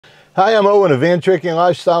Hi, I'm Owen of Van Trekking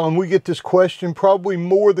Lifestyle, and we get this question probably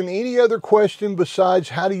more than any other question besides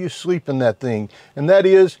how do you sleep in that thing? And that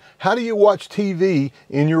is, how do you watch TV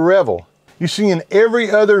in your Revel? You see, in every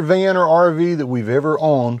other van or RV that we've ever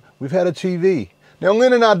owned, we've had a TV. Now,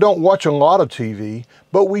 Lynn and I don't watch a lot of TV,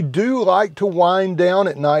 but we do like to wind down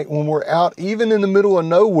at night when we're out, even in the middle of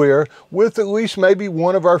nowhere, with at least maybe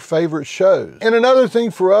one of our favorite shows. And another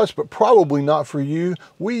thing for us, but probably not for you,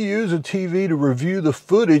 we use a TV to review the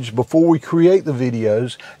footage before we create the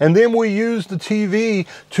videos, and then we use the TV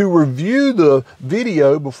to review the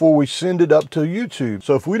video before we send it up to YouTube.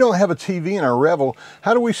 So if we don't have a TV in our Revel,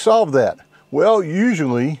 how do we solve that? Well,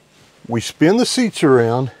 usually we spin the seats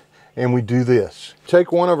around and we do this.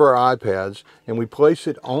 Take one of our iPads and we place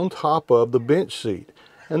it on top of the bench seat.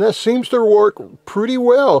 And that seems to work pretty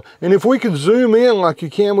well. And if we could zoom in like you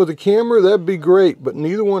can with a camera, that'd be great, but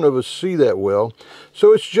neither one of us see that well.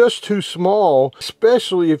 So it's just too small,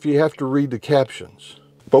 especially if you have to read the captions.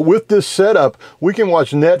 But with this setup, we can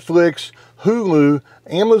watch Netflix, Hulu,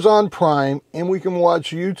 Amazon Prime, and we can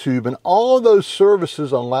watch YouTube, and all of those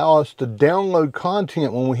services allow us to download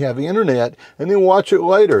content when we have internet and then watch it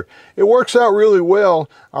later. It works out really well.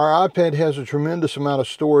 Our iPad has a tremendous amount of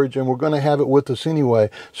storage, and we're going to have it with us anyway.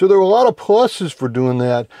 So there are a lot of pluses for doing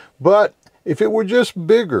that, but if it were just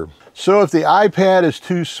bigger. So if the iPad is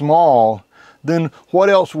too small, then what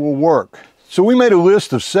else will work? So we made a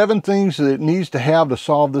list of 7 things that it needs to have to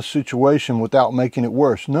solve this situation without making it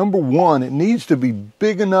worse. Number 1, it needs to be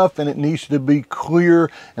big enough and it needs to be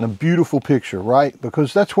clear and a beautiful picture, right?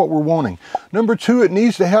 Because that's what we're wanting. Number 2, it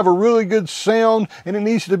needs to have a really good sound and it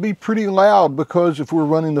needs to be pretty loud, because if we're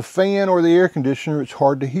running the fan or the air conditioner, it's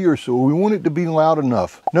hard to hear. So we want it to be loud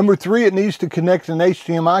enough. Number 3, it needs to connect an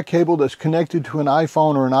HDMI cable that's connected to an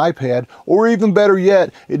iPhone or an iPad, or even better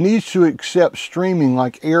yet, it needs to accept streaming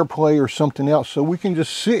like AirPlay or something else, so we can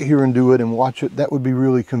just sit here and do it and watch it. That would be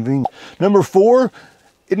really convenient. Number 4,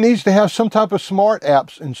 it needs to have some type of smart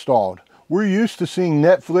apps installed. We're used to seeing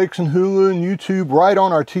Netflix and Hulu and YouTube right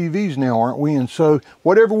on our TVs now, aren't we? And so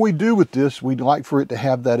whatever we do with this, we'd like for it to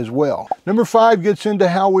have that as well. Number 5 gets into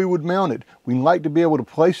how we would mount it. We'd like to be able to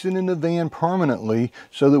place it in the van permanently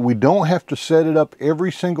so that we don't have to set it up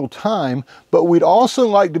every single time, but we'd also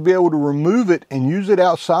like to be able to remove it and use it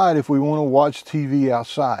outside if we want to watch TV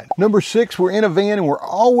outside. Number 6, we're in a van and we're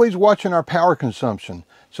always watching our power consumption.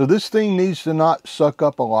 So this thing needs to not suck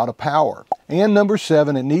up a lot of power. And number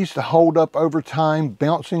 7, it needs to hold up over time,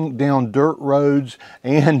 bouncing down dirt roads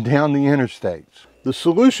and down the interstates. The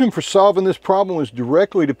solution for solving this problem is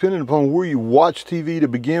directly dependent upon where you watch TV to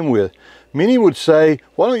begin with. Many would say,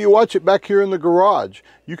 why don't you watch it back here in the garage?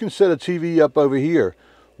 You can set a TV up over here.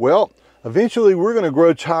 Well, eventually we're going to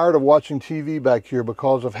grow tired of watching TV back here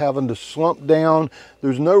because of having to slump down.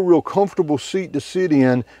 There's no real comfortable seat to sit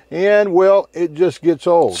in, and well, it just gets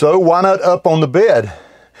old. So why not up on the bed?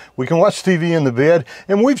 We can watch TV in the bed,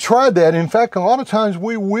 and we've tried that. In fact, a lot of times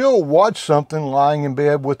we will watch something lying in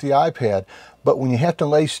bed with the iPad. But when you have to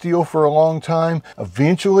lay still for a long time,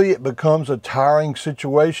 eventually it becomes a tiring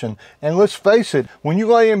situation. And let's face it, when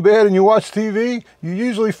you lay in bed and you watch TV, you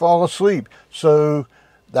usually fall asleep. So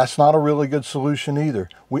that's not a really good solution either.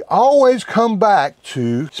 We always come back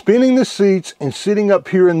to spinning the seats and sitting up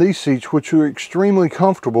here in these seats, which are extremely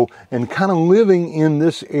comfortable, and kind of living in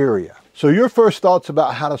this area. So your first thoughts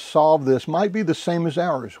about how to solve this might be the same as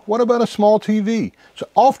ours. What about a small TV? So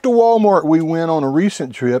off to Walmart we went on a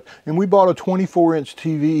recent trip, and we bought a 24-inch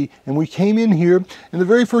TV, and we came in here, and the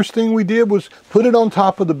very first thing we did was put it on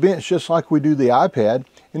top of the bench just like we do the iPad,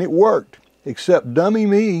 and it worked. Except dummy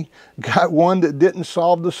me got one that didn't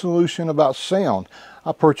solve the solution about sound.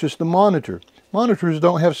 I purchased a monitor. Monitors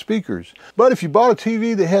don't have speakers. But if you bought a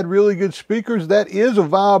TV that had really good speakers, that is a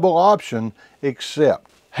viable option, except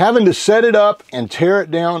having to set it up and tear it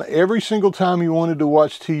down every single time you wanted to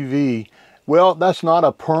watch TV, well, that's not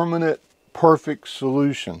a permanent, perfect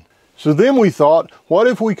solution. So then we thought, what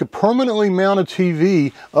if we could permanently mount a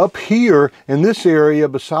TV up here in this area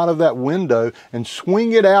beside of that window and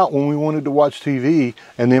swing it out when we wanted to watch TV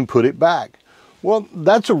and then put it back? Well,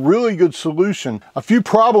 that's a really good solution. A few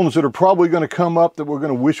problems that are probably going to come up that we're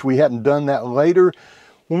going to wish we hadn't done that later.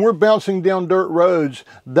 When we're bouncing down dirt roads,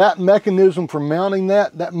 that mechanism for mounting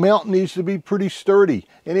that mount needs to be pretty sturdy,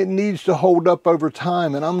 and it needs to hold up over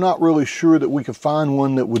time, and I'm not really sure that we could find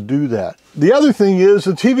one that would do that. The other thing is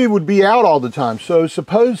the TV would be out all the time. So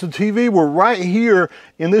suppose the TV were right here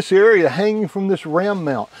in this area hanging from this ram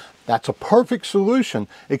mount. That's a perfect solution,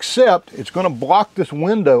 except it's going to block this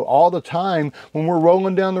window all the time when we're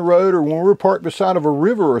rolling down the road or when we're parked beside of a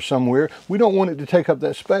river or somewhere. We don't want it to take up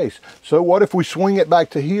that space. So what if we swing it back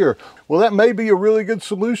to here? Well, that may be a really good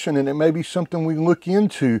solution, and it may be something we look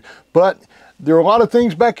into, but there are a lot of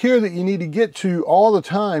things back here that you need to get to all the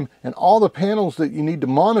time, and all the panels that you need to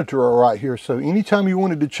monitor are right here. So anytime you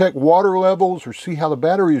wanted to check water levels or see how the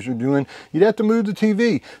batteries are doing, you'd have to move the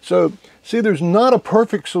TV. So see, there's not a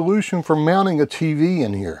perfect solution for mounting a TV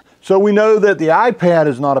in here. So we know that the iPad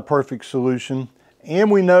is not a perfect solution,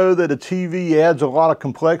 and we know that a TV adds a lot of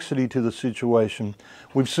complexity to the situation.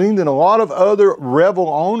 We've seen that a lot of other Revel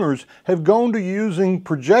owners have gone to using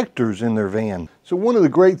projectors in their van. So one of the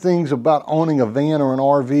great things about owning a van or an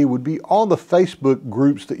RV would be all the Facebook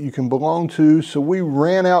groups that you can belong to. So we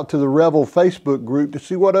ran out to the Revel Facebook group to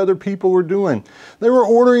see what other people were doing. They were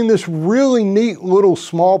ordering this really neat little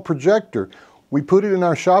small projector. We put it in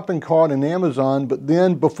our shopping cart in Amazon, but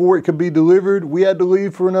then before it could be delivered, we had to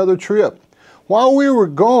leave for another trip. While we were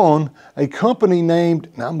gone, a company named,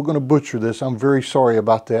 now I'm going to butcher this, I'm very sorry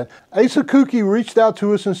about that, Asakuki reached out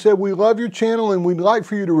to us and said, "We love your channel and we'd like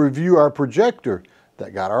for you to review our projector."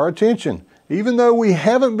 That got our attention. Even though we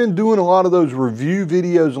haven't been doing a lot of those review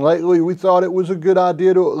videos lately, we thought it was a good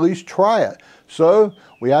idea to at least try it. So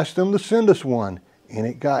we asked them to send us one, and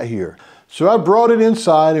it got here. So I brought it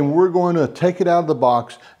inside, and we're going to take it out of the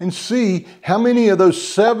box and see how many of those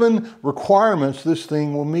 7 requirements this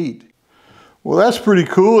thing will meet. Well, that's pretty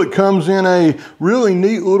cool. It comes in a really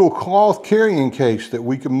neat little cloth carrying case that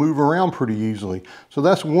we can move around pretty easily. So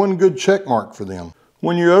that's one good check mark for them.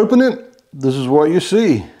 When you open it, this is what you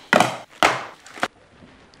see.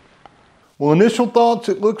 Well, initial thoughts,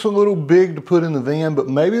 it looks a little big to put in the van, but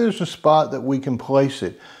maybe there's a spot that we can place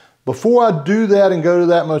it. Before I do that and go to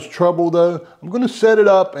that much trouble though, I'm going to set it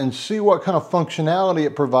up and see what kind of functionality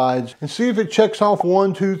it provides and see if it checks off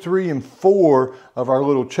 1, 2, 3, and 4 of our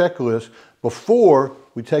little checklist before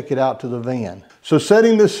we take it out to the van. So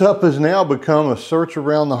setting this up has now become a search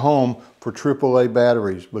around the home for AAA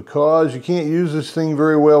batteries, because you can't use this thing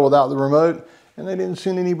very well without the remote, and they didn't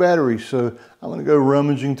send any batteries. So I'm going to go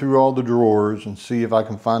rummaging through all the drawers and see if I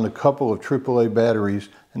can find a couple of AAA batteries,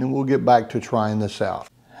 and then we'll get back to trying this out.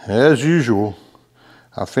 As usual,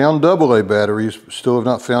 I found AA batteries, but still have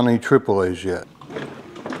not found any AAAs yet.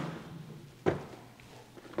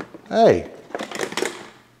 Hey,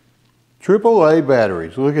 AAA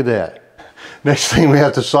batteries, look at that. Next thing we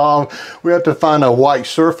have to solve, we have to find a white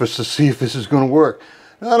surface to see if this is going to work.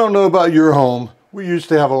 Now, I don't know about your home. We used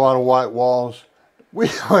to have a lot of white walls. We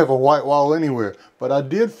don't have a white wall anywhere, but I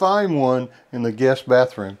did find one in the guest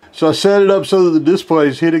bathroom. So I set it up so that the display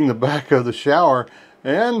is hitting the back of the shower,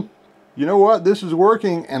 and you know what? This is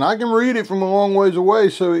working, and I can read it from a long ways away,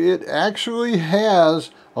 so it actually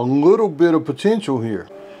has a little bit of potential here.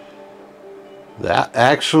 That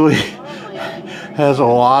actually has a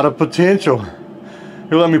lot of potential.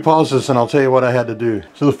 Here, let me pause this and I'll tell you what I had to do.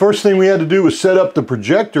 So the first thing we had to do was set up the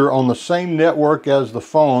projector on the same network as the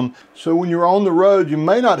phone. So when you're on the road, you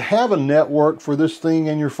may not have a network for this thing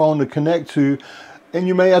and your phone to connect to, and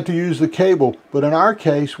you may have to use the cable. But in our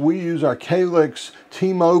case, we use our Calyx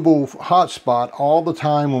T-Mobile hotspot all the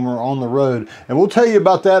time when we're on the road. And we'll tell you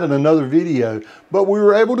about that in another video. But we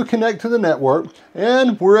were able to connect to the network,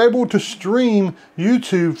 and we're able to stream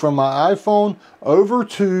YouTube from my iPhone over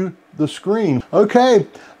to the screen. Okay,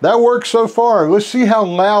 that works so far. Let's see how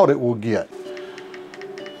loud it will get.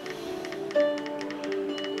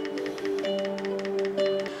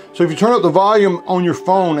 So if you turn up the volume on your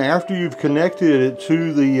phone after you've connected it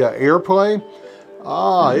to the AirPlay,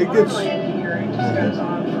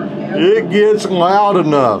 it gets loud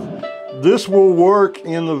enough. This will work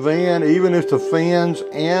in the van even if the fans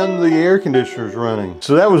and the air conditioner is running.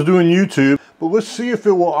 So that was doing YouTube, but let's see if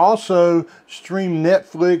it will also stream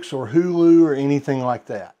Netflix or Hulu or anything like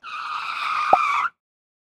that.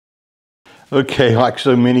 Okay, like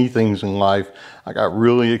so many things in life, I got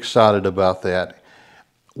really excited about that.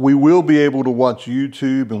 We will be able to watch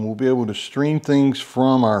YouTube and we'll be able to stream things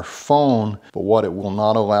from our phone, but what it will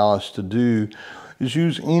not allow us to do is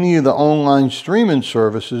use any of the online streaming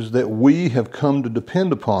services that we have come to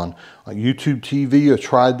depend upon. Like YouTube TV, I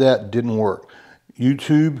tried that, didn't work.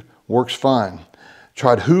 YouTube works fine.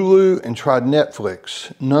 Tried Hulu and tried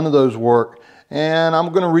Netflix. None of those work. And I'm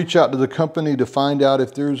going to reach out to the company to find out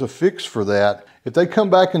if there's a fix for that. If they come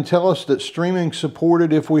back and tell us that streaming's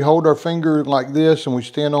supported if we hold our finger like this and we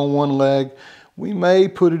stand on one leg, we may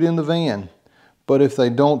put it in the van. But if they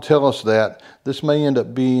don't tell us that, this may end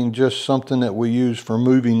up being just something that we use for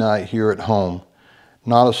movie night here at home,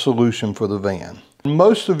 not a solution for the van.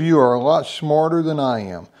 Most of you are a lot smarter than I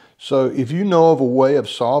am. So if you know of a way of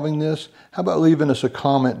solving this, how about leaving us a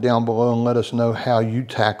comment down below and let us know how you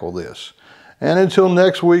tackle this. And until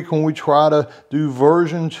next week when we try to do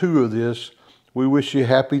version 2 of this, we wish you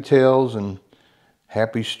happy tales and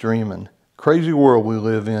happy streaming. Crazy world we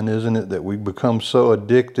live in, isn't it? That we become so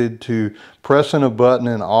addicted to pressing a button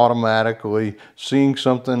and automatically seeing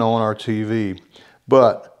something on our TV.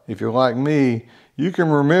 But if you're like me, you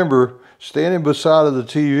can remember standing beside of the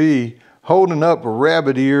TV, holding up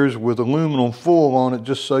rabbit ears with aluminum foil on it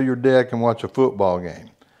just so your dad can watch a football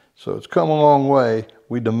game. So it's come a long way.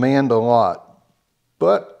 We demand a lot.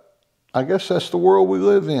 But I guess that's the world we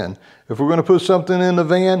live in. If we're going to put something in the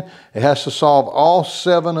van, it has to solve all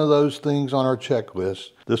 7 of those things on our checklist.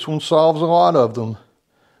 This one solves a lot of them,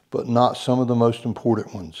 but not some of the most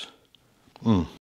important ones.